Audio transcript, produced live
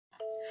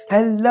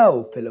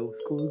Hello fellow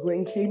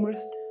school-going gamers,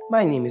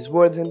 my name is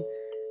Vardhan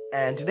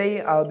and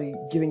today I'll be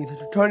giving you a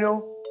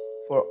tutorial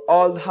for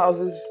all the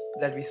houses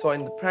that we saw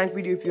in the prank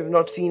video. If you have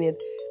not seen it,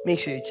 make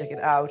sure you check it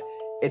out.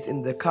 It's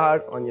in the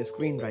card on your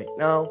screen right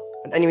now.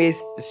 But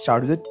anyways, let's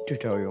start with the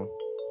tutorial.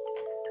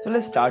 So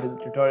let's start with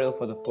the tutorial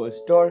for the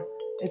first door.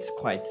 It's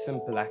quite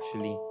simple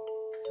actually.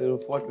 So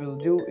what we'll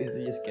do is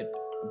we'll just get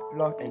a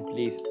block and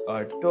place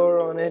our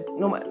door on it.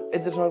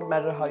 It does not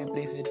matter how you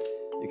place it.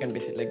 You can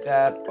place it like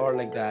that or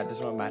like that, does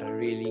not matter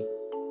really.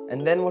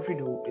 And then what we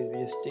do is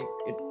we just take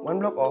it one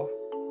block off,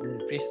 we'll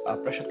place our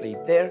pressure plate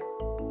there,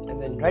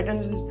 and then right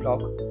under this block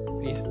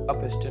place a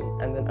piston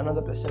and then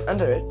another piston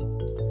under it,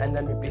 and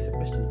then we place a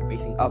piston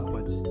facing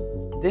upwards.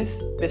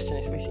 This piston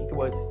is facing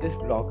towards this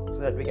block so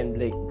that we can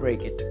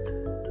break it.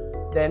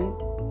 Then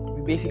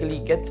we basically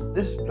get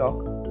this block,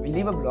 we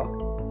leave a block,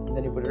 and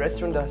then you put a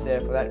redstone dust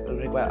there. For that it will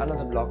require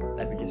another block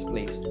that we just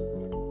placed.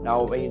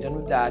 Now when you're done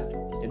with that,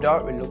 your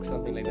door will look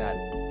something like that,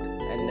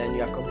 and then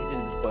you have completed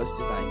the first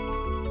design.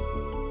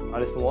 Now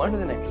let's move on to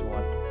the next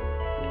one.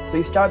 So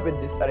you start with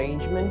this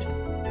arrangement.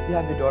 You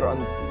have your door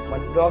on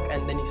one block,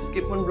 and then you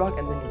skip one block,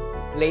 and then you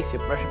place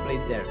your pressure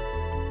plate there,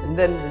 and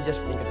then we'll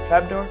just make a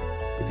trapdoor.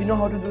 If you know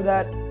how to do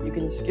that, you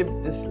can skip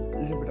this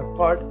little bit of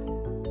part,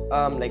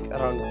 like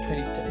around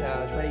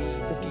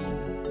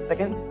 20-50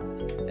 seconds,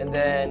 and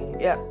then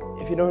yeah,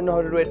 if you don't know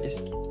how to do it,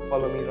 just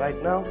follow me right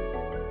now.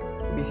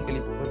 So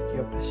basically put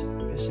your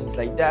pistons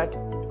like that,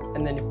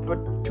 and then you put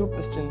two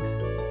pistons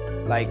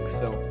like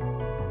so.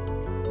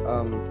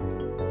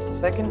 Just a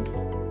second,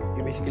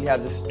 you basically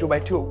have this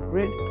 2x2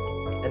 grid,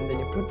 and then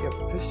you put your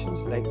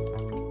pistons like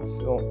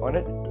so on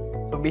it.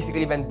 So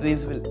basically when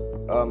these will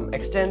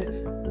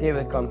extend, they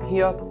will come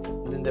here,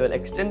 then they will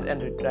extend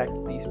and retract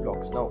these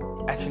blocks. Now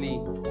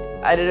actually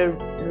I did a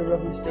little bit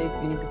of mistake.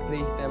 We need to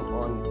place them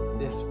on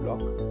this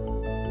block.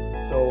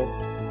 So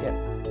yeah,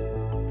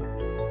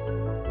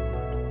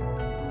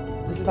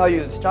 so this is how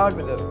you'll start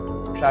with a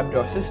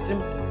trapdoor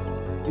system.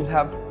 You'll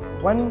have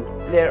one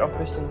layer of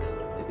pistons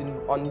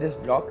on this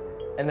block,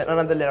 and then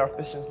another layer of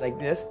pistons like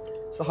this.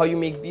 So how you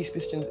make these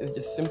pistons is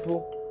just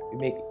simple.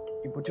 You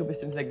put two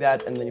pistons like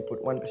that, and then you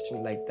put one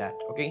piston like that.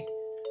 Okay,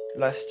 so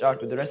let's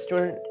start with the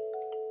redstone.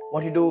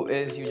 What you do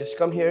is you just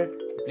come here,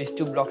 place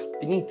two blocks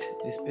beneath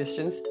these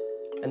pistons,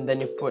 and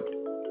then you put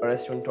a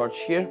redstone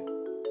torch here,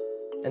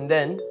 and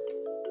then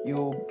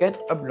you get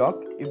a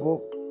block, you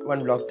go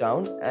one block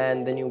down,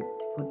 and then you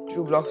put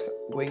two blocks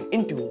going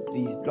into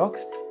these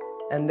blocks,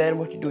 and then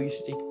what you do is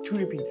you take two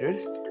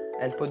repeaters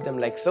and put them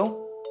like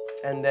so,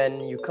 and then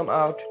you come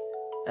out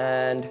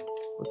and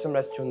put some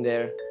redstone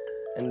there,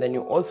 and then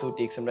you also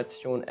take some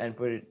redstone and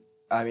put it,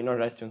 not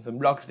redstone, some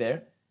blocks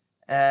there,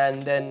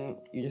 and then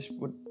you just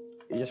put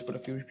a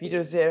few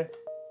repeaters there,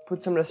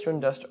 put some redstone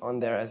dust on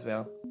there as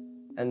well,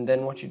 and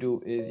then what you do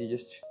is you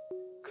just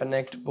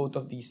connect both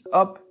of these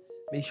up,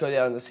 make sure they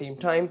are on the same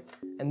time,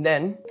 and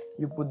then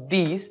you put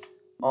these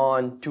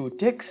on two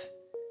ticks,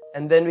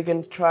 and then we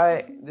can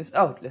try this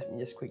out. Let me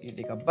just quickly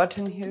take a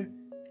button here,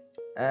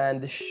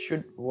 and this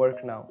should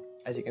work now.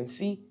 As you can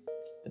see,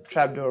 the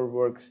trapdoor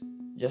works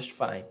just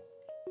fine.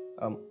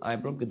 I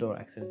broke the door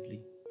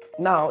accidentally.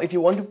 Now if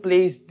you want to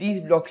place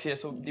these blocks here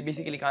so they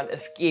basically can't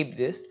escape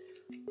this,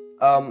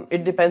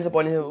 it depends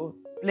upon your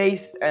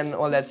place and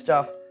all that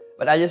stuff,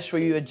 but I'll just show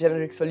you a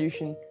generic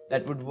solution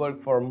that would work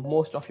for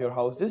most of your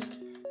houses.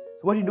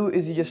 So what you do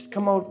is you just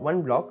come out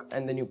one block,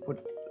 and then you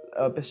put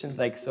pistons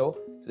like so.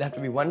 So they have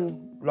to be one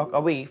block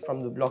away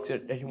from the blocks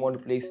that you want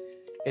to place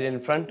it in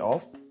front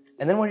of.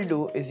 And then what you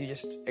do is you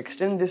just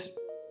extend this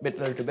bit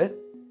a little bit,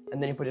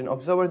 and then you put an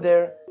observer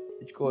there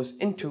which goes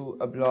into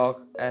a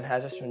block and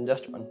has redstone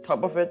dust on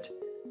top of it,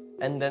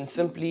 and then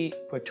simply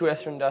put two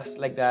redstone dust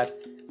like that,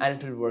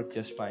 and it will work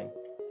just fine.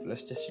 So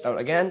let's test it out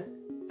again,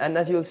 and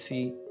as you'll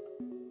see,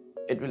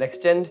 it will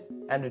extend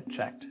and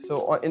retract.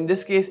 So in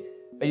this case,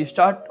 when you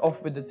start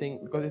off with the thing,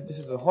 because if this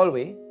is a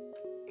hallway,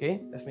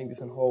 okay, let's make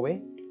this a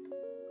hallway,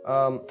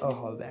 a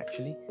hallway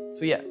actually.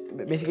 So yeah,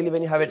 basically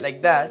when you have it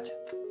like that,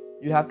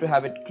 you have to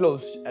have it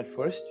closed at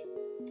first.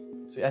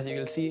 So as you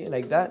will see,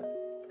 like that,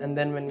 and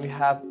then when we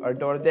have our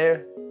door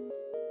there,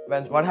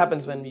 what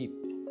happens when we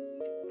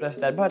press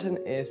that button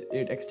is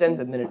it extends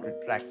and then it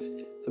retracts.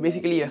 So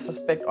basically your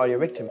suspect or your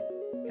victim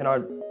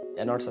cannot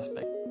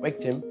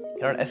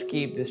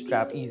escape this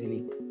trap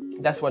easily.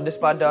 That's what this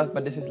part does,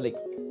 but this is the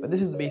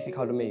basic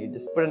how to make it.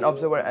 Just put an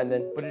observer and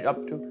then put it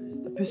up to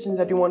the pistons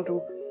that you want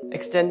to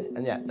extend,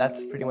 and yeah,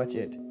 that's pretty much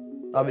it.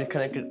 Now we'll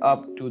connect it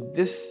up to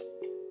this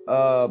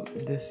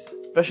this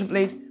pressure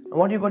plate, and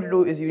what you got to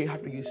do is you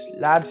have to use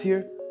slabs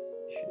here.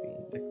 Should be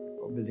like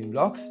building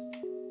blocks,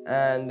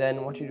 and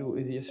then what you do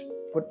is you just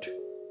put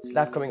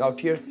slab coming out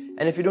here.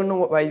 And if you don't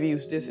know why we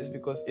use this, is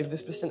because if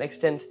this piston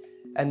extends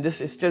and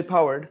this is still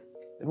powered,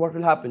 then what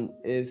will happen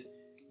is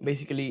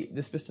basically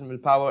this piston will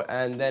power,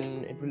 and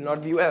then it will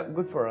not be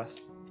good for us.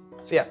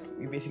 So yeah,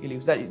 we basically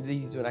use that.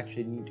 These don't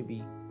actually need to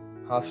be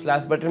half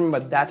slabs, but remember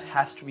that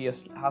has to be a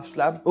half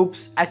slab.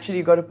 Oops, actually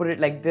you got to put it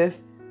like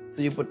this.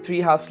 So you put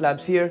 3 half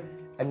slabs here,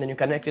 and then you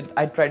connect it.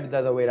 I tried it the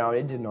other way around,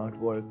 it did not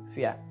work.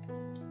 So yeah,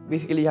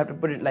 basically you have to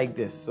put it like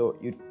this. So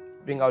you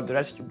bring out the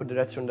rest, you put the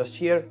redstone dust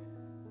here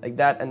like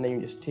that, and then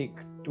you just take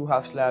 2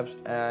 half slabs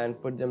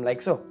and put them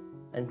like so,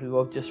 and it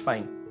will work just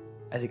fine.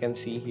 As you can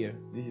see here,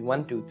 this is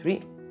 1 2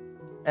 3,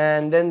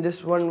 and then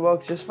this one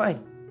works just fine.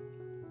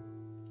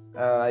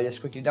 I'll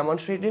just quickly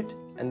demonstrate it,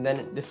 and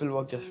then this will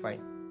work just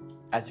fine,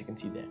 as you can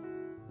see there.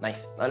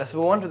 Nice. Now let's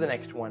move on to the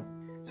next one.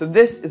 So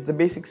this is the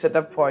basic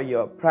setup for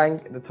your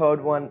prank, the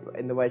third one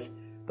in the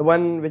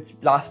one which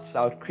blasts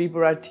out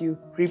creepers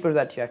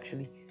at you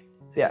actually.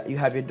 So yeah, you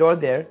have your door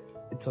there,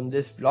 it's on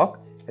this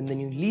block, and then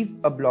you leave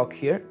a block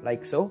here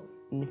like so,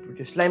 and you put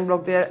your slime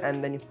block there,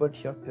 and then you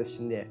put your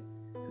piston there.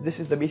 So this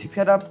is the basic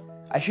setup.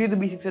 I show you the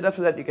basic setup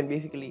so that you can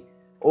basically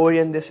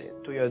orient this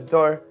to your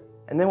door.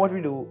 And then what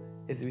we do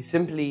is we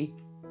simply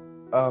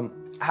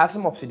have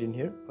some obsidian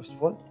here first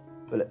of all.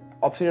 Well,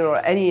 obsidian or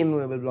any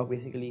immovable block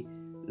basically,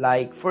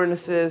 like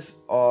furnaces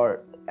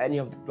or any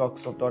of the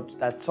blocks of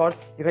that sort.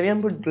 You can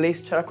even put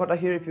glazed terracotta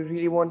here if you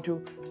really want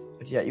to,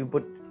 but yeah, you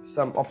put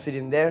some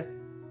obsidian there.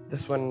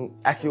 This one,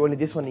 actually only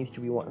this one needs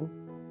to be one.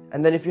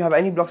 And then if you have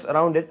any blocks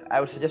around it, I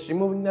would suggest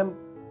removing them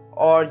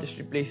or just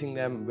replacing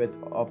them with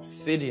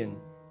obsidian.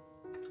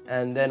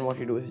 And then what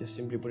you do is just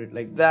simply put it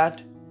like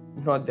that,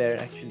 not there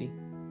actually.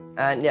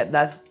 And yeah,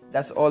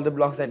 that's all the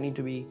blocks that need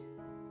to be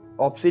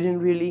obsidian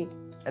really.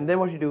 And then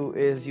what you do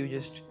is you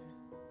just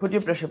put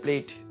your pressure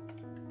plate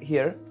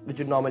here, which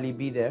would normally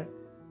be there.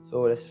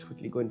 So let's just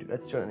quickly go into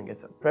redstone and get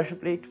some pressure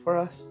plate for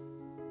us.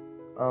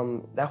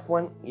 That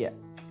one, yeah.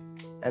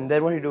 And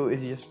then what you do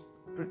is you just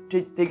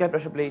take that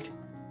pressure plate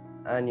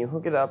and you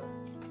hook it up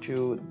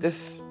to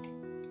this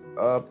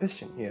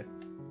piston here.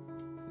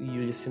 So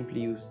you just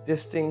simply use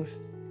these things,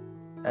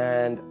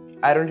 and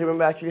I don't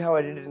remember actually how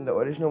I did it in the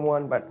original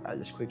one, but I'll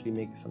just quickly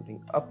make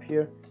something up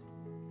here,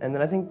 and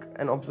then I think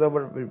an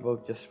observer will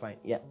work just fine.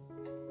 Yeah.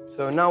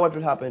 So now what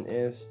will happen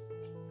is,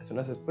 as soon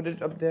as I put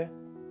it up there,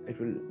 it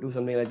will do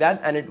something like that,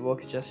 and it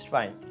works just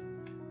fine.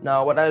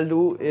 Now what I'll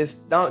do is,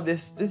 now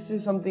this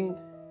is something,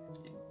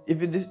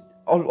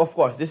 of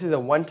course this is a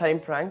one-time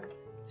prank,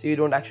 so you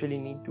don't actually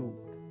need to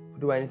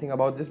do anything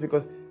about this,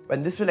 because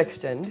when this will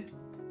extend,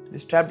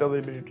 this trapdoor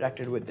will be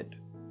retracted with it.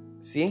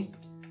 See?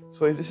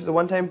 So if this is a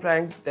one-time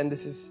prank, then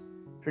this is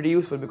pretty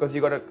useful, because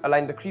you gotta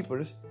align the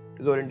creepers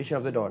to the orientation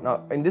of the door.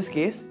 Now in this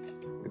case,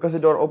 because the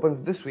door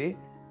opens this way,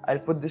 I'll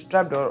put this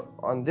trapdoor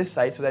on this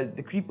side so that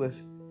the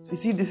creepers, so you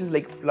see this is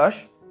like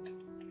flush,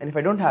 and if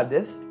I don't have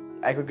this,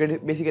 I could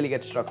basically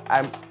get stuck.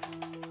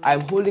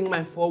 I'm holding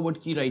my forward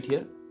key right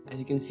here, as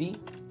you can see,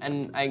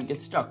 and I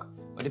get stuck.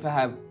 But if I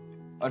have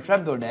a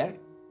trapdoor there,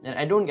 then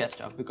I don't get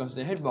stuck because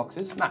the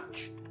hitboxes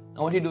match.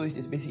 Now what you do is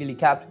just basically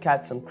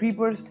catch some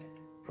creepers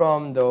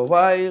from the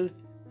wild,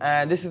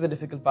 and this is the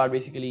difficult part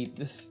basically.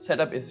 This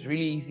setup is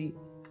really easy,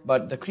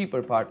 but the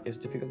creeper part is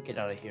difficult. Get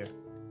out of here.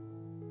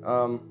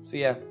 So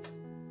yeah,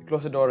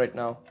 close the door right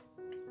now,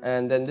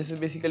 and then this is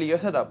basically your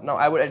setup. Now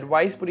I would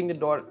advise putting the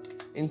door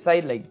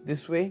inside like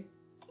this way,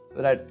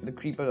 so that the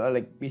creepers are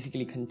like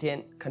basically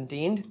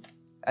contained,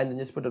 and then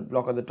just put a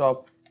block on the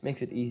top,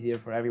 makes it easier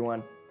for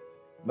everyone.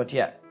 But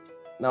yeah,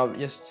 now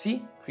just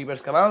see,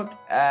 creepers come out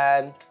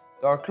and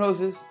door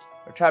closes.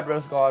 The trapdoor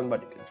is gone,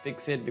 but you can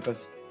fix it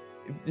because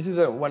if this is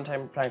a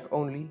one-time prank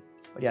only.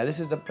 But yeah, this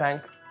is the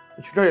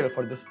tutorial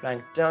for this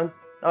prank done.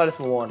 Now let's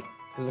move on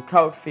to the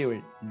crowd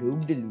favorite,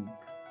 loop-de-loop.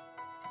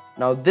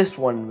 Now this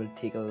one will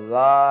take a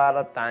lot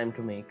of time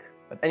to make,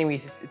 but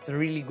anyways, it's a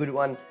really good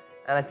one,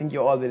 and I think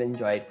you all will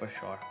enjoy it for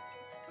sure.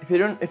 If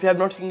you have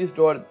not seen this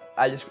door,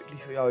 I'll just quickly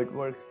show you how it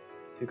works.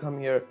 So you come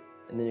here,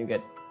 and then you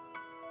get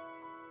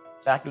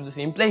back to the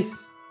same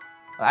place.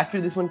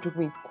 Actually, this one took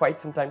me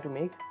quite some time to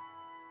make,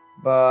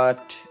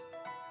 but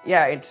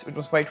yeah, it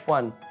was quite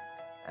fun,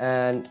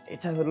 and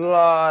it has a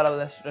lot of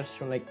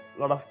redstone, like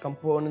a lot of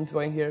components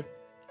going here.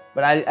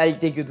 But I'll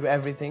take you through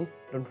everything.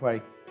 Don't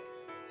worry.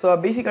 So our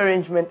basic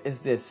arrangement is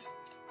this: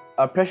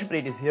 our pressure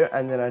plate is here,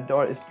 and then our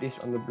door is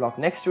placed on the block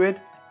next to it,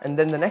 and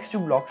then the next two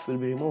blocks will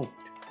be removed.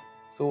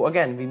 So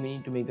again, we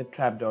need to make the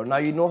trapdoor. Now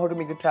you know how to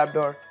make the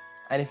trapdoor,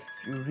 and if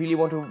you really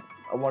want to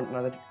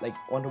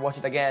watch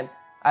it again,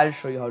 I'll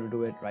show you how to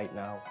do it right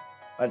now.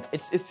 But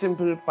it's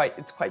simple,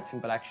 it's quite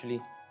simple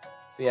actually.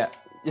 So yeah,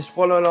 just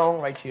follow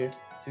along right here.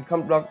 So you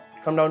come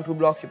down 2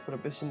 blocks, you put a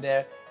piston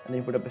there, and then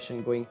you put a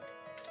piston going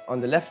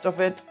on the left of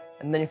it,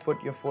 and then you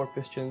put your 4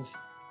 pistons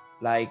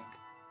like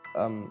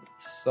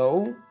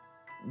so.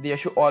 They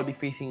should all be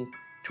facing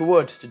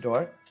towards the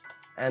door,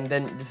 and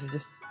then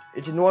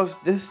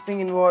this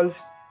thing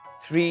involves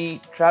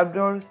 3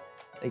 trapdoors,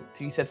 like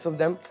 3 sets of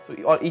them.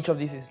 So each of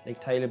these is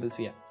like tileable.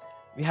 So yeah,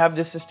 we have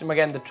this system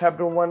again, the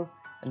trapdoor one,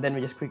 and then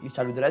we just quickly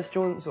start with the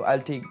redstone. So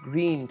I'll take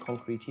green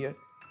concrete here,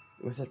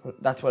 because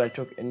that's what I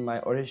took in my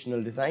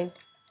original design.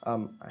 I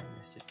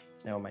missed it,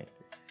 never mind.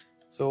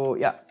 So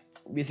yeah,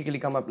 basically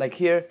come up like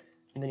here,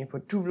 and then you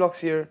put 2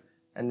 blocks here,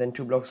 and then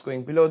 2 blocks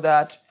going below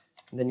that,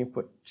 and then you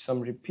put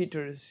some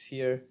repeaters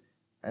here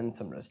and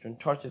some redstone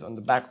torches on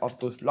the back of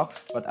those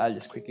blocks. But I'll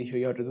just quickly show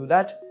you how to do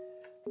that.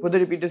 Put the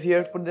repeaters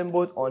here, put them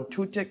both on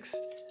 2 ticks,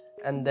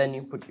 and then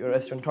you put your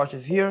redstone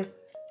torches here,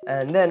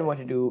 and then what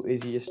you do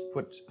is you just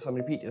put some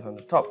repeaters on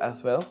the top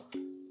as well,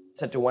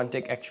 set to 1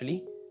 tick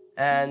actually,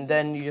 and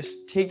then you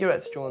just take your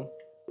redstone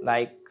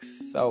like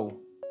so.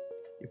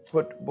 You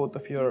put both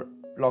of your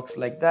blocks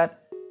like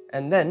that,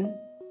 and then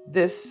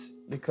this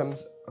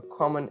becomes a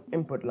common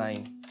input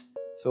line.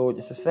 So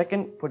just a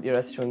second, put your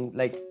redstone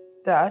like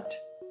that,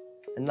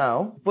 and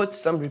now put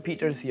some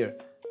repeaters here.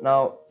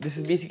 Now this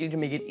is basically to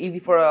make it easy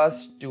for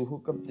us to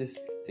hook up this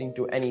thing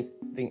to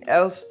anything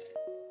else,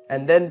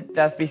 and then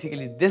that's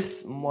basically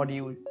this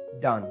module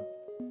done.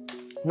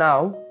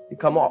 Now you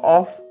come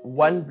off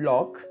 1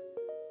 block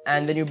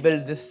and then you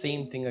build this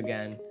same thing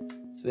again.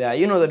 So yeah,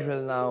 you know the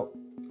drill now,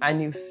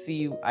 and you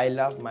see I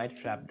love my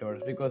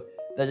trapdoors because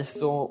they're just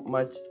so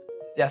much,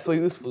 they are so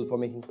useful for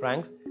making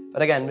pranks.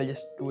 But again, we'll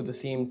just do the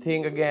same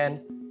thing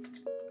again.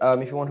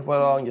 If you want to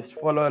follow along, just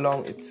follow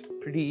along. It's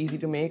pretty easy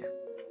to make.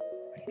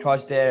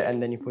 Torch there,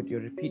 and then you put your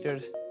repeater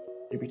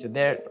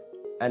there,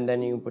 and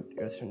then you put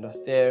your redstone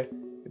dust there.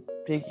 You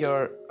take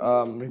your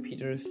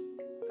repeaters,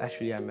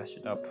 actually I messed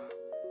it up.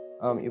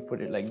 You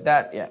put it like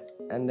that, yeah,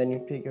 and then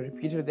you take your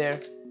repeater there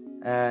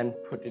and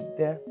put it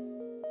there.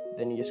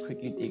 Then you just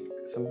quickly take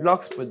some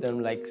blocks, put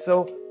them like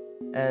so,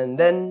 and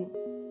then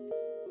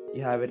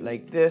you have it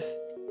like this.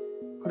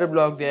 Put a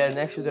block there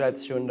next to the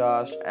redstone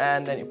dust,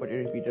 and then you put your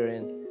repeater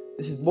in.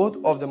 This is both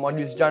of the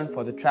modules done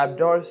for the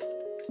trapdoors.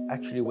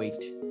 Actually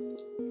wait,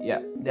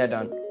 yeah, they're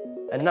done.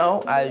 And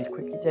now I'll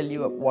quickly tell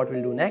you what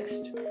we'll do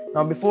next.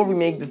 Now before we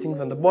make the things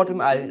on the bottom,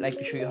 I'd like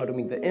to show you how to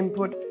make the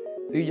input.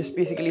 So you just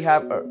basically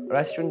have a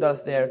redstone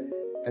dust there,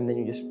 and then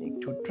you just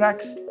make 2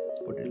 tracks,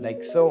 put it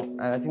like so,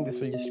 and I think this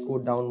will just go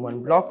down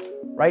 1 block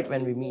right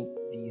when we meet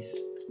these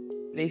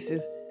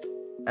places,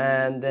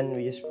 and then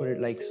we just put it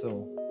like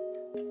so.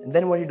 And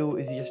then what you do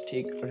is you just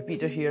take a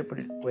repeater here, put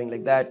it going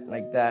like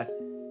that,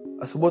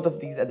 so both of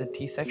these at the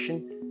T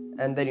section,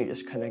 and then you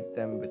just connect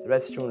them with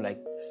redstone like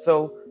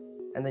so,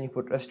 and then you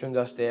put redstone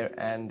dust there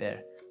and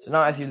there. So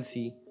now as you'll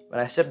see, when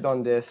I stepped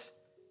on this,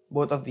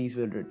 both of these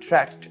will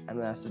retract, and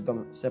when I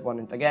step on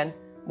it again,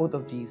 both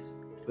of these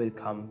will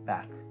come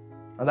back.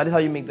 Now that is how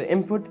you make the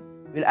input.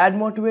 We'll add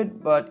more to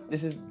it, but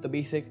this is the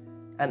basic,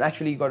 and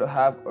actually you got to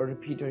have a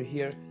repeater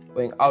here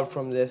going out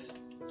from this,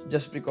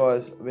 just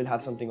because we'll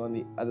have something on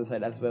the other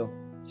side as well.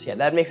 So yeah,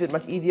 that makes it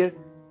much easier.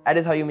 That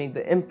is how you make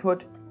the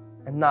input.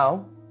 And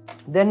now,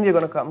 then we're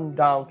going to come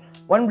down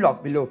 1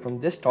 block below from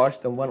this torch,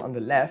 the one on the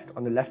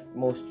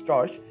leftmost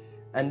torch,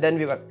 and then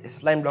we've got a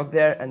slime block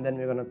there, and then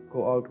we're going to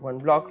go out 1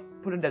 block,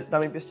 put a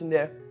dummy piston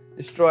there,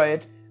 destroy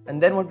it,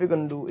 and then what we're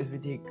going to do is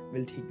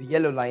we'll take the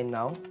yellow line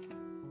now.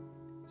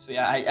 So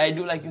yeah, I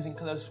do like using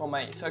colors for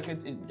my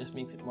circuits, it just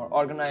makes it more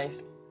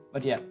organized.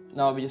 But yeah,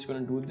 now we're just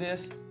going to do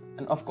this,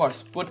 and of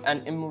course put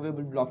an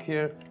immovable block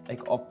here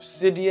like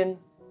obsidian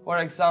for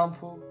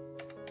example,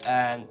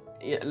 and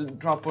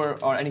dropper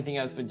or anything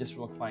else will just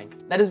work fine.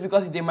 That is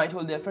because they might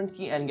hold their front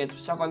key and get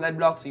stuck on that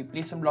block, so you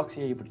place some blocks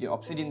here, you put your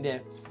obsidian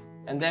there,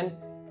 and then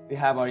we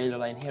have our yellow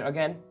line here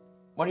again.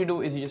 What you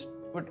do is you just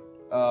put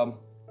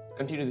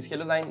continue this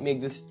yellow line,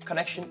 make this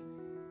connection,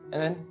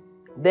 and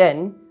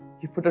then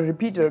you put a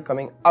repeater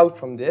coming out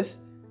from this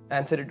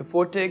and set it to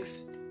 4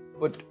 ticks,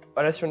 put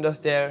a redstone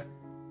dust there,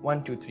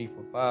 1 2 3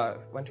 4 5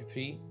 1 2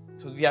 3,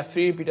 so we have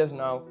 3 repeaters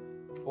now,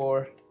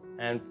 4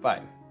 and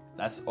 5.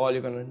 That's all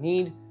you're gonna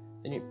need.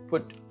 Then you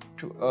put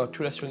 2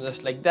 redstone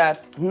dust like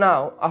that.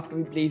 Now after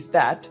we place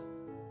that,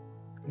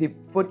 we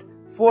put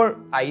 4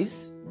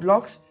 ice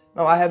blocks.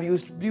 Now I have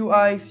used blue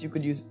ice, you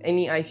could use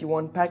any ice you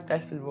want, packed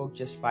ice will work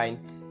just fine.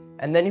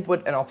 And then you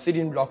put an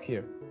obsidian block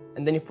here,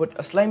 and then you put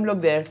a slime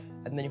block there,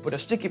 and then you put a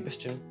sticky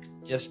piston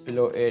just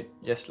below it,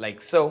 just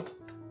like so.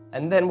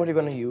 And then what you're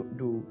gonna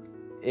do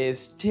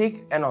is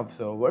take an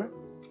observer,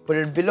 put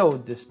it below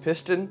this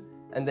piston,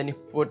 and then you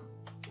put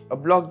a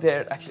block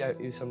there. Actually I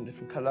use some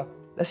different color,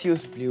 let's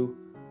use blue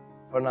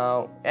for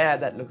now. Yeah,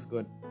 that looks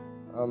good.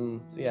 So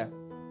yeah,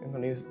 I'm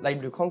gonna use light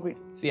blue concrete.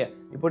 So yeah,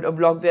 you put a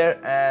block there,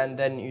 and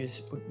then you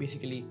just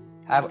basically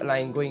have a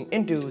line going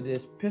into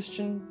this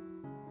piston,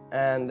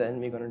 and then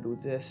we're gonna do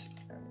this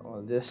and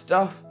all this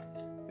stuff.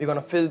 We're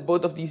gonna fill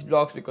both of these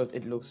blocks because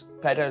it looks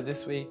better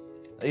this way.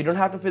 You don't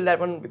have to fill that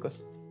one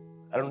because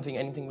I don't think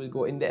anything will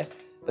go in there.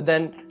 But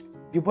then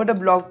you put a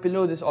block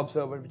below this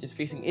observer which is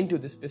facing into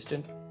this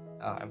piston.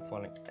 I'm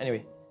falling.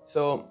 Anyway,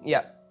 so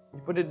yeah, you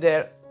put it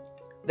there.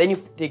 Then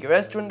you take your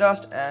redstone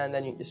dust and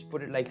then you just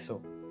put it like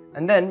so.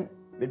 And then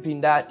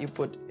between that you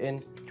put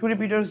in 2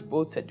 repeaters,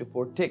 both set to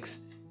 4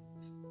 ticks,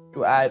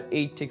 to add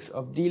 8 ticks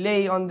of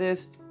delay on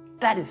this.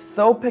 That is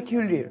so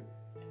peculiar.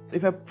 So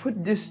if I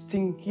put this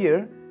thing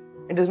here,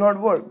 it does not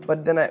work,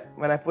 but then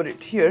when I put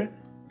it here,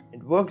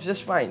 it works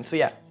just fine. So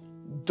yeah,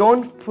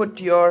 don't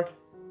put your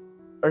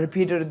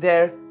repeater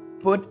there,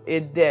 put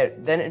it there,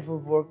 then it will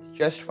work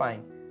just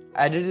fine.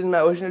 I did it in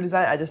my original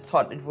design, I just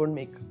thought it wouldn't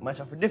make much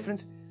of a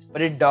difference,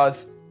 but it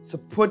does. So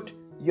put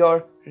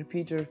your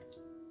repeater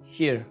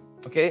here,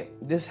 okay?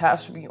 This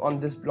has to be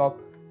on this block.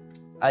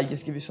 I'll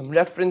just give you some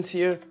reference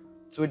here.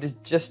 So it is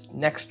just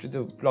next to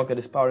the block that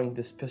is powering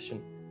this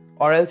piston,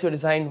 or else your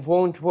design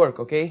won't work,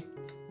 okay?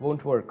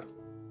 won't work.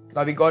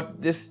 Now we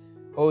got this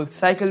whole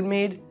cycle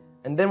made,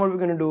 and then what we're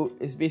going to do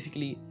is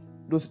basically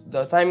do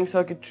the timing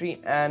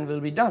circuitry and we'll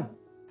be done.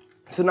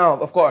 So now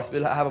of course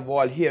we'll have a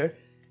wall here,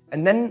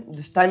 and then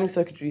this timing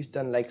circuitry is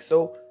done like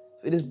so.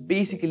 So it is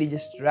basically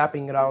just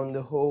wrapping around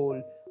the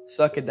whole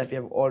circuit that we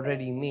have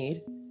already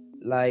made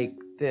like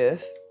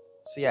this.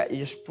 So yeah, you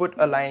just put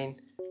a line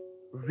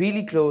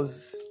really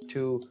close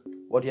to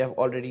what you have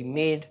already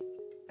made,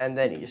 and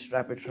then you just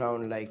wrap it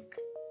around like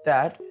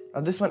that.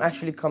 Now this one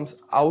actually comes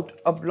out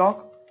a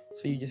block,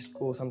 so you just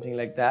go something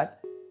like that,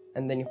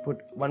 and then you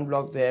put one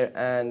block there,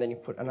 and then you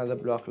put another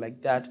block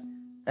like that,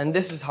 and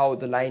this is how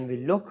the line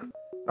will look.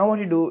 Now what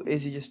you do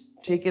is you just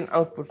take an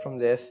output from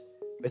this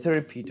with a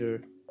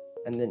repeater,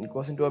 and then it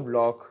goes into a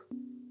block,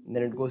 and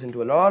then it goes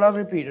into a lot of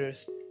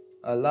repeaters,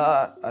 a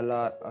lot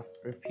of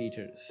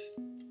repeaters.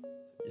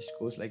 So it just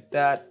goes like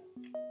that.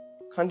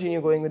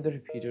 Continue going with the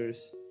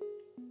repeaters,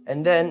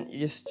 and then you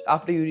just,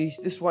 after you reach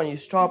this one, you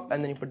stop,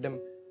 and then you put them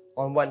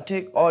on one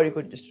tick, or you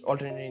could just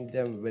alternate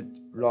them with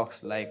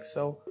blocks like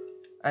so,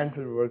 and it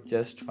will work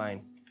just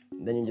fine.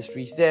 And then you just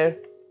reach there,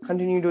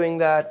 continue doing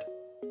that,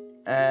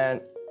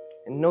 and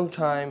in no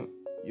time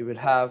you will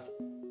have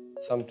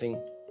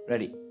something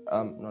ready.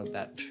 Not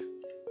that.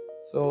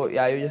 So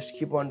yeah, you just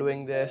keep on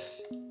doing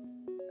this,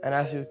 and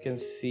as you can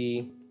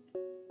see,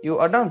 you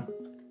are done.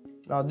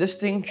 Now this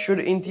thing should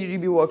in theory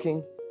be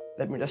working.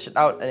 Let me test it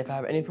out, and if I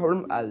have any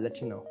problem, I'll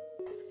let you know.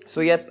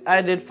 So yep,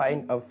 I did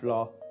find a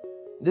flaw.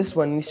 This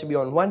one needs to be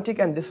on one tick,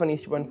 and this one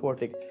needs to be on 4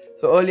 tick.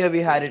 So earlier we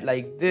had it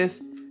like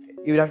this.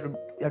 You have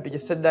to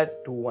just set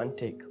that to 1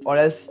 tick, or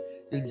else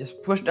you'll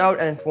just pushed out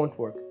and it won't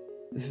work.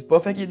 This is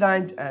perfectly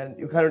timed, and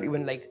you cannot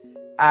even like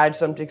add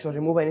some ticks or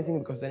remove anything,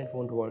 because then it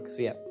won't work.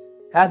 So yeah,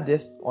 have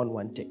this on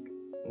 1 tick.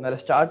 Now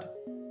let's start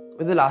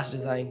with the last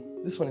design.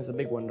 This one is a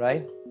big one,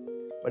 right?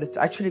 But it's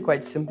actually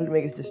quite simple to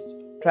make. It's just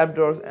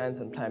trapdoors and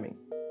some timing.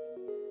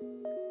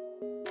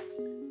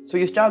 So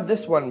you start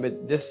this one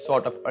with this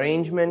sort of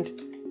arrangement.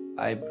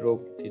 I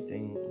broke the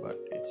thing, but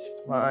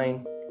it's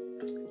fine.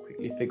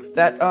 Quickly fix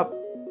that up.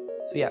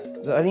 So yeah,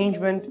 the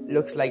arrangement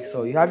looks like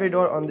so. You have your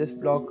door on this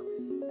block,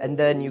 and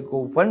then you go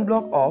one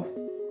block off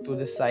to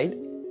this side,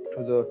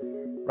 to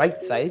the right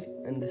side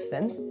in this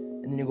sense,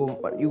 and then you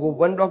go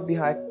one block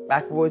behind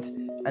backwards,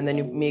 and then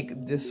you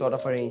make this sort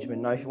of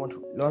arrangement. Now if you want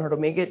to learn how to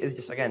make it, it's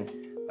just again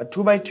a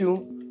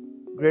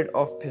 2x2 grid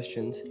of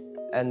pistons,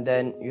 and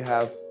then you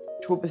have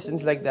 2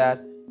 pistons like that,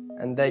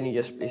 and then you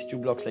just place 2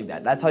 blocks like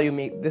that. That's how you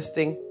make this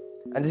thing,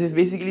 and this is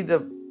basically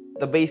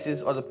the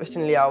basis or the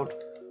piston layout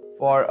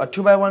for a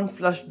 2x1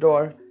 flush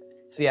door.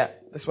 So yeah,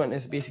 this one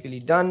is basically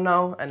done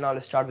now, and now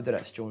let's start with the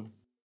redstone.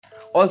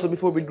 Also,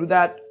 before we do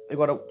that, you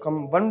gotta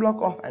come one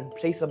block off and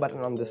place a button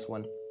on this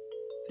one.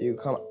 So you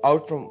come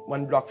out from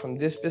one block from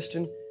this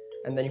piston,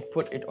 and then you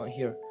put it on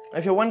here. Now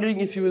if you're wondering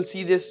if you will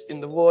see this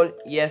in the wall,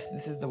 yes,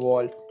 this is the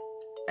wall,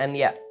 and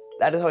yeah,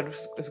 that is how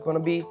it's gonna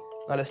be.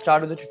 Now let's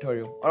start with the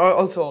tutorial.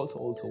 Also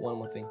one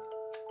more thing.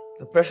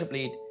 The pressure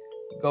plate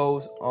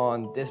goes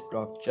on this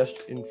block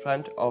just in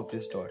front of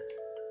this door.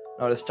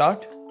 Now let's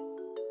start.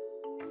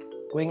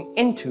 Going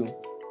into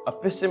a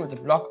piston with a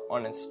block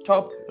on its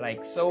top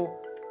like so,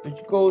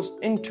 which goes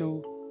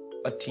into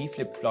a T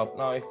flip-flop.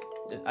 Now if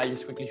I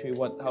just quickly show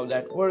you how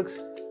that works.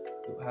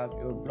 You have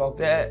your block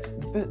there,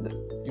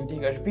 you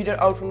take a repeater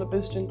out from the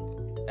piston,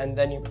 and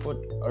then you put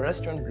a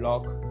redstone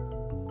block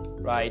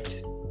right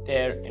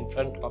there in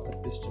front of the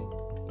piston.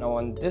 Now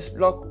on this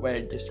block where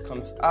it just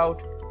comes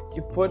out,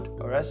 you put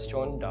a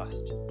redstone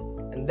dust,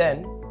 and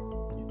then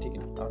you take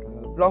it out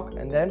another block,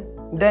 and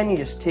then you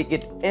just take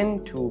it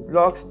in 2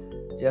 blocks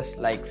just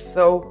like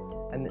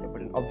so, and then you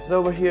put an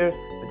observer here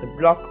with a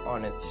block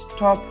on its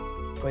top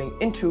going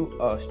into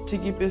a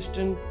sticky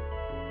piston,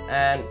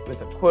 and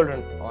with a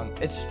cauldron on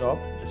its top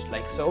just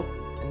like so,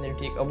 and then you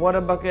take a water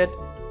bucket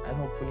and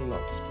hopefully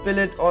not spill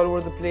it all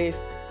over the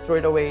place, throw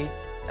it away,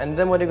 and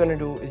then what you're going to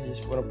do is you're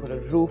just going to put a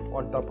roof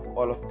on top of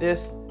all of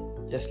this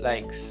just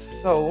like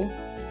so,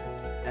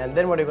 and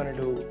then what you're going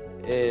to do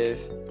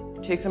is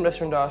take some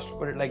redstone dust,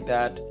 put it like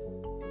that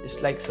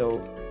just like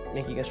so,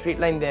 making a straight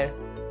line there,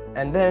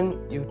 and then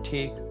you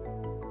take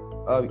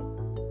a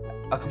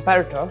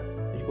comparator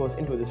which goes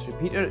into this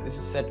repeater. This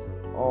is set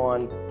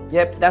on,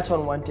 yep, that's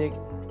on 1 tick,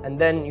 and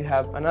then you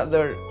have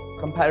another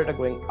comparator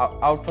going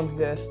out from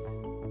this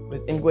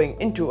going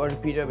into a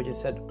repeater which is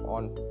set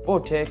on 4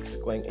 ticks,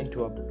 going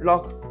into a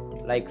block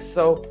like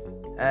so,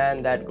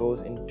 and that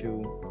goes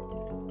into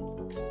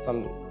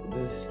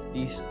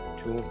these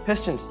 2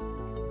 pistons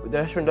with the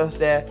redstone dust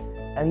there,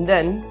 and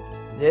then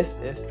this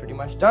is pretty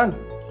much done.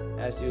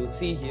 As you'll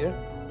see here,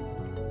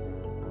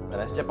 when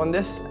I step on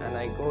this and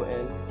I go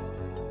in,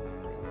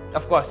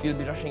 of course you'll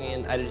be rushing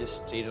in, I'll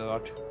just take a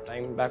lot of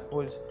time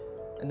backwards,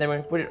 and then when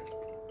you put it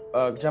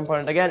jump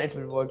on it again, it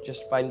will work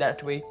just fine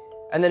that way,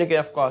 and then you can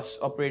of course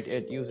operate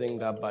it using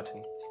the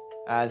button,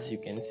 as you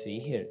can see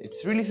here.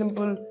 It's really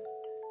simple,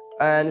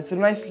 and it's a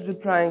nice little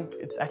prank.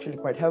 It's actually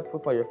quite helpful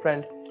for your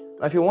friend.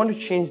 Now if you want to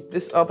change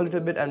this up a little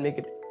bit and make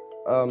it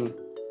it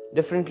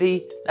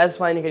differently, that's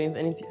fine. You can use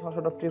any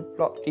sort of T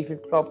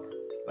flip-flop,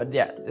 But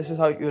yeah, this is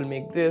how you will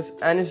make this,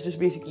 and it's just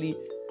basically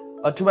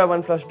a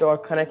 2x1 flush door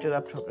connected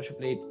up to a pressure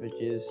plate,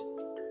 which is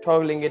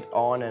toggling it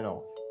on and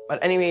off.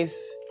 But anyways,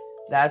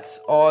 that's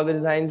all the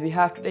designs we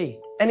have today.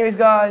 Anyways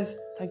guys,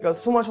 thank you all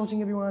so much for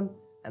watching everyone,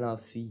 and I'll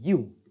see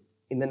you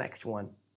in the next one.